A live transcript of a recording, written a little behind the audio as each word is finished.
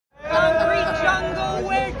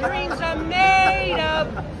where dreams are made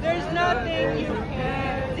of. There's nothing you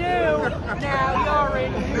can't do. Now you're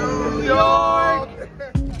in New York.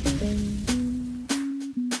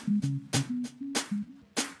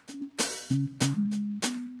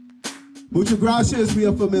 Muchas gracias, we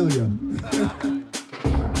are familiar.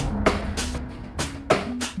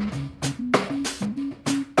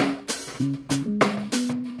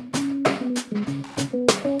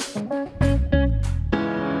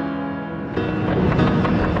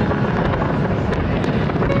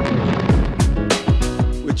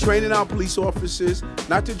 We're training our police officers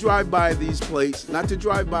not to drive by these plates, not to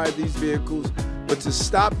drive by these vehicles, but to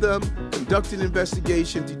stop them, conduct an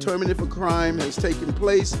investigation, determine if a crime has taken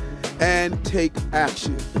place, and take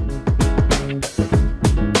action.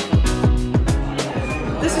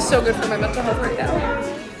 This is so good for my mental health right now.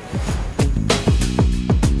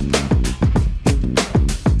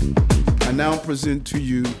 I now present to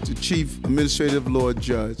you the Chief Administrative Law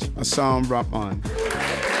Judge, Assam Rahman.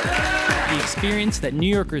 The experience that New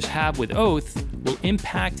Yorkers have with oath will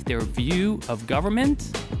impact their view of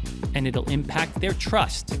government, and it'll impact their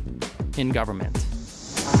trust in government.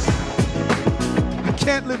 We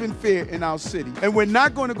can't live in fear in our city. And we're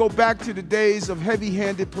not going to go back to the days of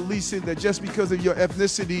heavy-handed policing that just because of your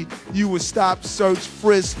ethnicity, you would stop, search,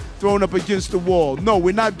 frisk, thrown up against the wall. No,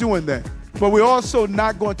 we're not doing that. But we're also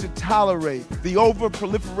not going to tolerate the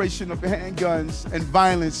over-proliferation of handguns and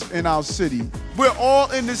violence in our city. We're all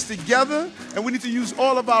in this together, and we need to use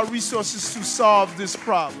all of our resources to solve this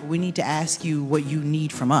problem. We need to ask you what you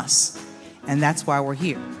need from us, and that's why we're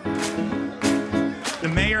here. The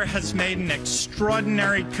mayor has made an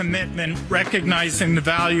extraordinary commitment recognizing the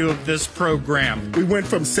value of this program. We went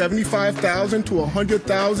from 75,000 to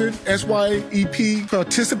 100,000 SYEP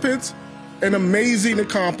participants. An amazing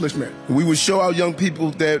accomplishment. We will show our young people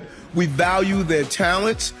that we value their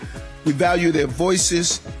talents, we value their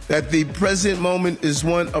voices, that the present moment is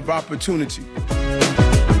one of opportunity. We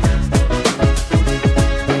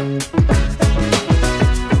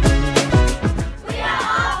are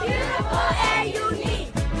all beautiful and unique.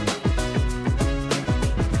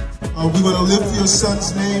 We want to lift your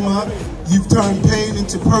son's name up. You've turned pain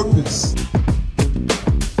into purpose.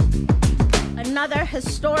 Another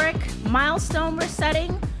historic milestone we're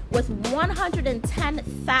setting with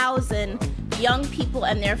 110,000 young people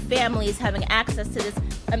and their families having access to this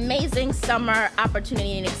amazing summer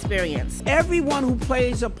opportunity and experience. Everyone who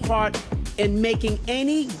plays a part in making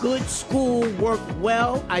any good school work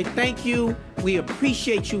well, I thank you. We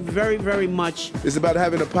appreciate you very, very much. It's about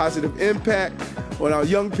having a positive impact on our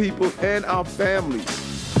young people and our families.